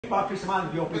My peace of mind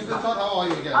with your peace of Mr. mind. Todd, how are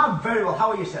you again? I'm very well.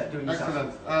 How are you, sir? Doing yourself?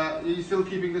 Excellent. Are you still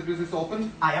keeping this business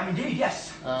open? I am indeed,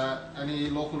 yes. Any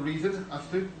local reason as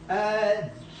to?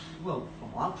 Well,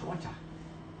 I'm allowed to, aren't I?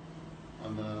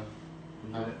 And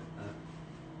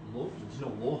Law? There's no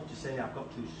law to say I've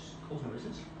got to close my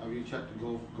business. have you checked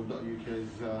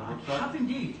gov.uk's I website? have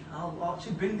indeed. I'll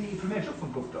actually bring the information up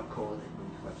from gov.co,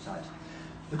 the website.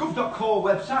 The gov.co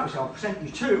website, which I'll present you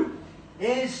to,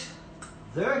 is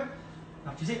there.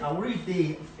 That is it. I'll read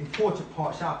the important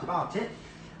parts out about it.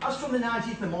 As from the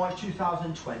 19th of March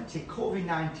 2020,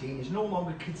 COVID-19 is no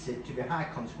longer considered to be a high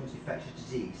consequence infectious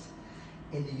disease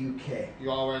in the UK.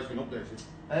 You are aware it's been updated?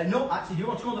 No, actually, do you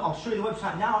want to go? I'll show you the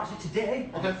website now, actually, today.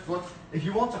 Okay, what? If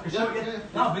you want, I can show you. Yeah.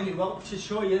 I'll bring it well to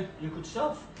show you your good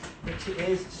self. It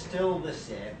is still the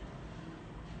same.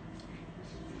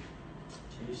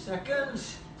 2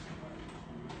 seconds.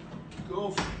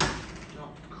 Gov.co.uk.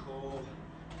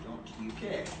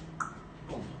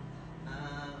 Boom.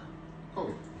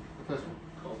 COVID, the first one.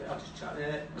 COVID. I'll just chat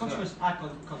there. Consequence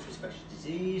infectious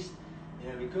disease.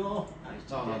 There we go. No,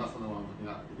 that's not the one I'm looking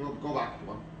at. Go back to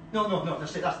one. No,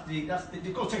 that's it. That's the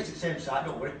go take it to the same side.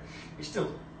 Don't worry. It's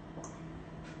still.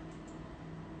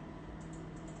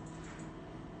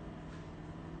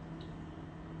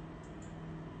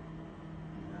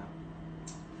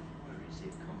 Where is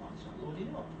it? Come on, it's not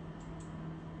loading up.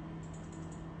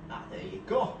 Ah, there you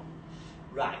go.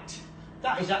 Right.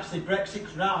 That is actually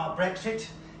Brexit. Now Brexit.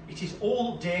 It is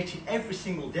all updated every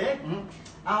single day,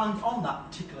 and on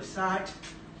that particular site,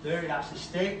 there it actually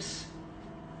states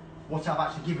what I've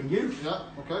actually given you. Yeah,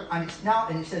 okay. And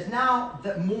it says now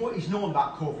that more is known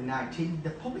about COVID-19,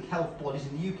 the public health bodies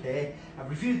in the UK have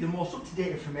reviewed the most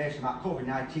up-to-date information about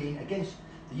COVID-19 against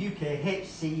the UK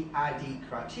HCID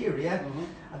criteria,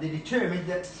 and they determined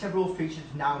that several features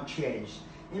have now changed.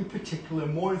 In particular,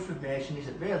 more information is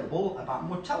available about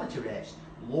mortality rates,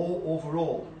 low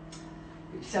overall.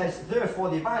 It says, therefore,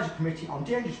 the Advisory Committee on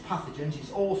Dangerous Pathogens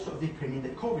is also of the opinion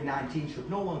that COVID-19 should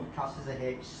no longer be classed as a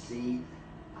HCID.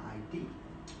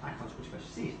 High consequence infectious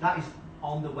disease. That is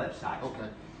on the website. Okay.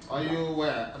 Are you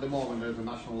aware at the moment there's a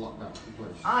national lockdown in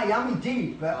place? I am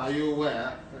indeed, but... Are you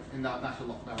aware that in that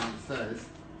national lockdown it says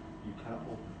you cannot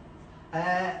open?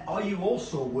 Are you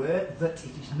also aware that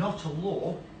it is not a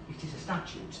law, it is a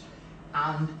statute?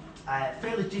 And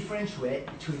fairly differentiate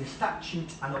between a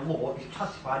statute and a law is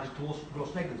classified as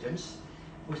gross negligence,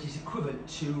 which is equivalent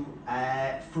to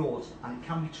fraud, and it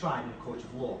can be tried in a court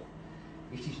of law.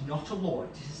 It is not a law,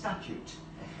 it is a statute.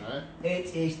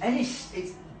 Okay.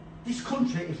 This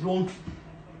country is run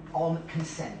on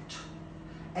consent.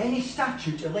 Any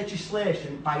statute or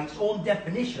legislation, by its own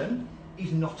definition,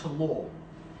 is not a law.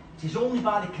 It is only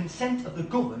by the consent of the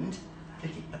governed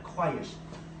that it acquires.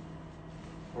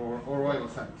 Or royal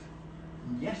assent?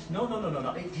 Yes, no.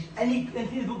 It is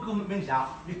anything the government brings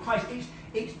out requires.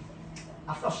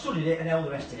 I've studied it and all the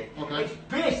rest of it. Okay. It's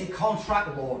basic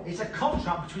contract law. It's a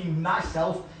contract between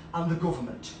myself and the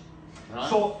government. Right.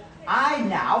 So I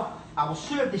will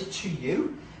serve this to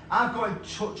you. I've got in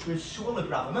touch with Suella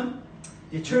Braverman,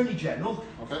 the Attorney General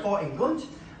for England,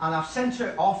 and I've sent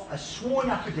her off a sworn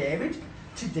affidavit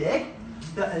today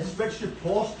that has registered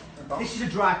post. This is a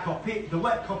dry copy. The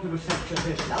wet copy was sent to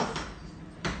herself.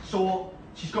 So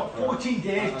she's got 14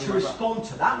 days to respond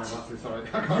to that. Sorry.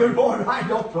 You're all right,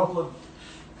 no problem.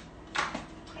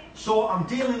 So I'm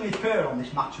dealing with her on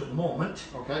this matter at the moment.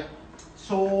 Okay.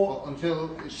 So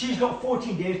until she's got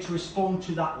 14 days to respond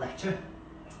to that letter.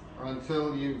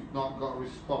 Until you've not got a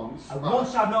response. And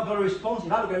once I've not got a response,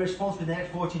 if I don't get a response within the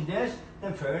next 14 days,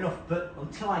 then fair enough. But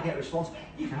until I get a response,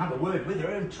 you can have a word with her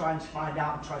and try and find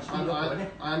out and try and speed up on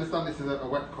it. I understand this is a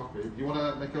wet copy. Do you want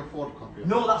to make a forward copy?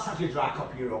 No, that's actually a dry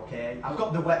copy. You're okay. I've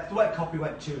got the wet copy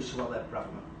went to Suella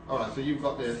Braverman. All right. So you've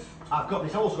got this. I've got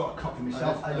this. I've also got a copy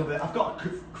myself. I've got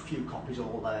a few copies,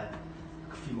 a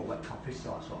few more wet copies, so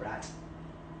that's all right.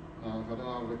 I don't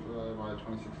know. By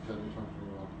 26th January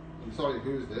 2021. I'm sorry.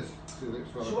 Who is this?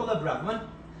 Suella Braverman.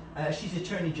 She's the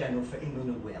Attorney General for England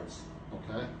and Wales.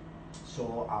 Okay.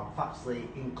 So I'm actually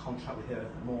in contract with her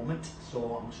at the moment.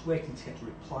 So I'm just waiting to get a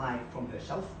reply from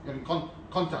herself. You're in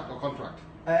contact or contract?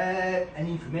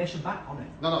 Any information back on her?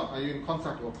 No. Are you in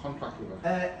contact or contract with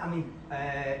her? I mean,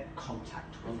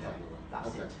 contact with her.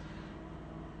 That's it.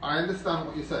 I understand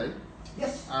what you're saying.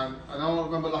 Yes. And I don't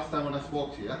remember last time when I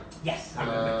spoke to you. Yes, I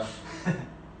remember.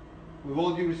 With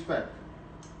all due respect,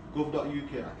 gov.uk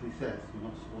actually says you're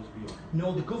not supposed to be open.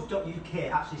 No, the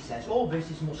gov.uk actually says all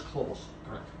business must close.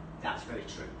 Correct. That's very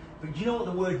true. But do you know what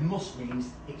the word must means?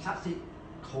 It's actually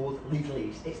called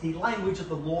legalese. It's the language of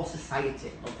the law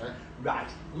society. Okay. Right.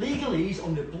 Legalese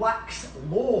under Black's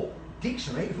law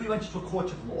dictionary, if we went into a court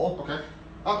of law. Okay.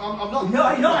 I'm not.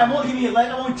 No, I'm only giving you a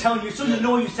letter, I'm only telling you, so you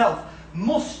know yourself.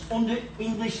 Must under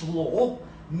English law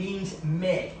means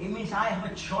may. It means I have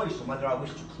a choice on whether I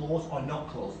wish to close or not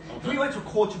close. Okay. If we went to a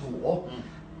court of law,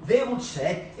 they would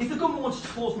say, if the government wants to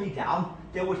close me down,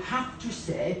 they would have to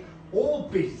say all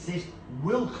businesses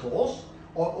will close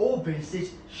or all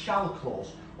businesses shall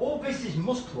close. All businesses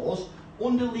must close.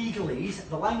 Under legalese,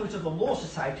 the language of the law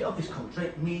society of this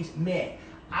country means may.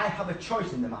 I have a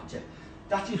choice in the matter.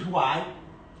 That is why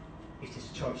it is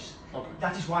a choice. Okay.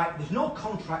 That is why there's no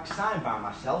contract signed by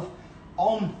myself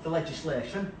on the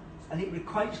legislation, and it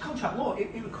requires contract law.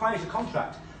 It requires a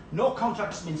contract. No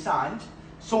contract has been signed.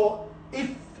 So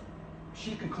if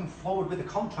she can come forward with a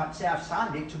contract, say I've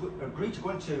signed it to agree to go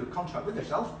into a contract with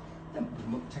herself, then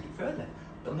we will take it further.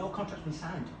 But no contract's been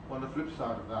signed. On the flip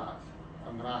side of that,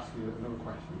 I'm going to ask you another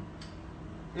question.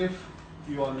 If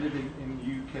you are living in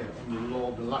the UK on the law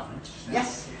of the land,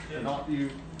 Yes. then aren't you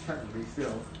technically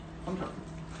still contracted?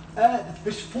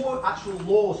 There's 4 actual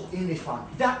laws in this land.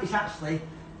 That is actually,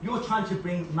 you're trying to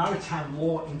bring maritime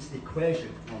law into the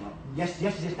equation. No, no. Yes,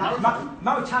 that is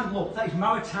maritime law. That is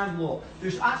maritime law.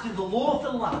 There's actually the law of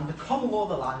the land, the common law of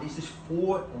the land is there's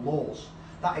 4 laws.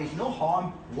 That is no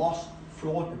harm, loss,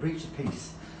 fraud, and breach of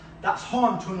peace. That's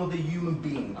harm to another human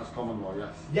being. That's common law,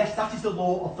 yes. Yes, that is the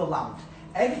law of the land.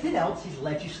 Everything else is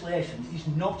legislation. It is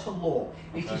not a law.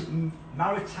 It is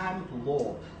maritime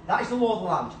law. That is the law of the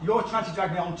land. You're trying to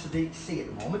drag me onto the sea at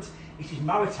the moment. It is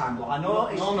maritime law. I know.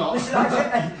 No. Listen,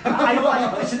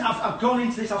 listen. I've gone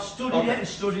into this. I've studied it and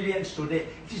studied it and studied it.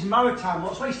 It is maritime law.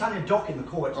 That's why you stand in a dock in the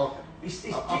court. Okay. I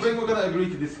think we're going to agree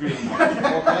to disagree on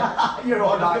that. Okay. You're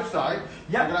all on the right. flip side,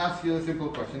 Yep. I'm going to ask you a simple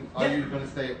question. Are you going to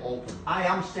stay open? I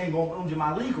am staying open under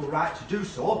my legal right to do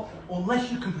so,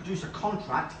 unless you can produce a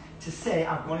contract to say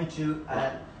I'm going to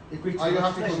agree to. Are you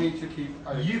happy for me to keep?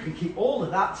 You can keep all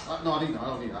of that. No, I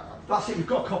don't need that. That's it. You've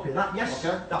got a copy of that. Yes.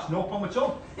 Okay. That's no problem at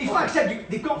all. It's like I said,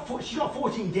 she's got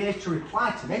 14 days to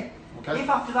reply to me. Okay. If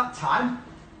after that time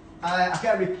I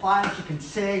get a reply and she can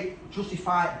say,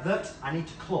 justify that I need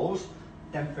to close,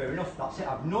 then fair enough. That's it.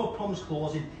 I have no problems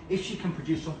closing if she can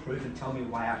produce some proof and tell me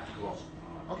why I have to close.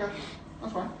 Okay,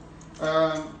 that's fine. What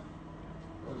else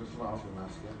am I going to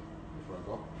ask you before I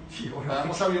go?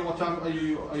 What time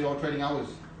are your trading hours?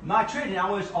 My trading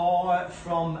hours are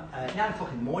from 9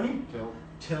 o'clock in the morning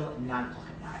Till 9 o'clock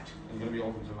at night. And you're going to be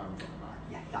open till 9 o'clock at night?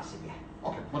 Yeah, that's it, yeah.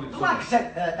 Okay, Monday to Like I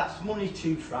Sunday. said, that's Monday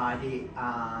to Friday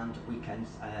and weekends,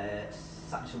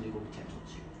 Saturday, Sunday will be 10 till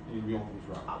 2. You'll be open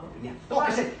throughout. I will be, yeah. But like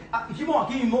I said, if you want,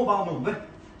 I'll give you a mobile number.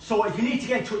 So if you need to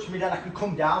get in touch with me, then I can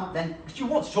come down. Then, if you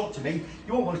want to talk to me,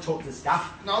 you won't want to talk to the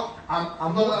staff. No,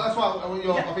 that's why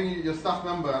I think you're a staff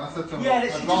member, and I said to him, yeah,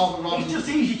 it's just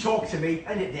easy talk to me,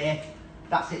 end it there.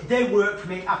 That's it. They work for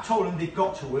me. I've told them they've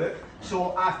got to work,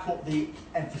 so I've put the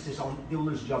emphasis on they'll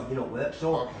lose a job if they don't work.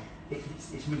 So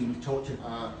it's me you need to talk to.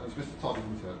 It's Mr. Todd,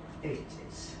 isn't it?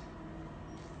 It's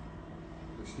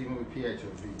Stephen with PH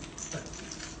or V?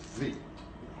 V.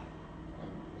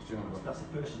 What's your number? That's the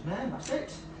person's name. That's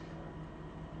it.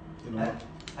 Your number?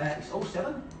 It's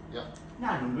 07 Yeah.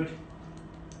 900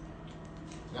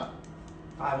 Yeah.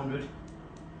 500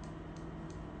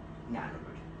 900.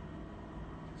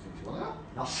 Yeah.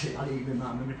 That's it. I need to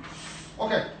remember.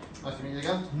 Okay. Nice to meet you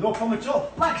again. No problem at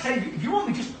all. Like I say, if you want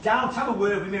me just down to have a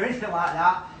word with me or anything like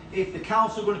that, if the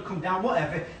council are going to come down,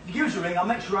 whatever, if you give us a ring, I'll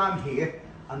make sure I'm here,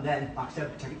 and then, like I said,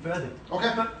 we'll take it further.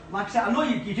 Okay. But like I said, I know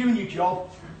you're doing your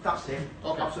job. That's it.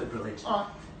 Okay. Absolutely brilliant. All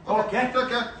right. Okay. Take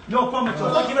care. No problem at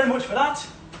all. Thank you very much for that.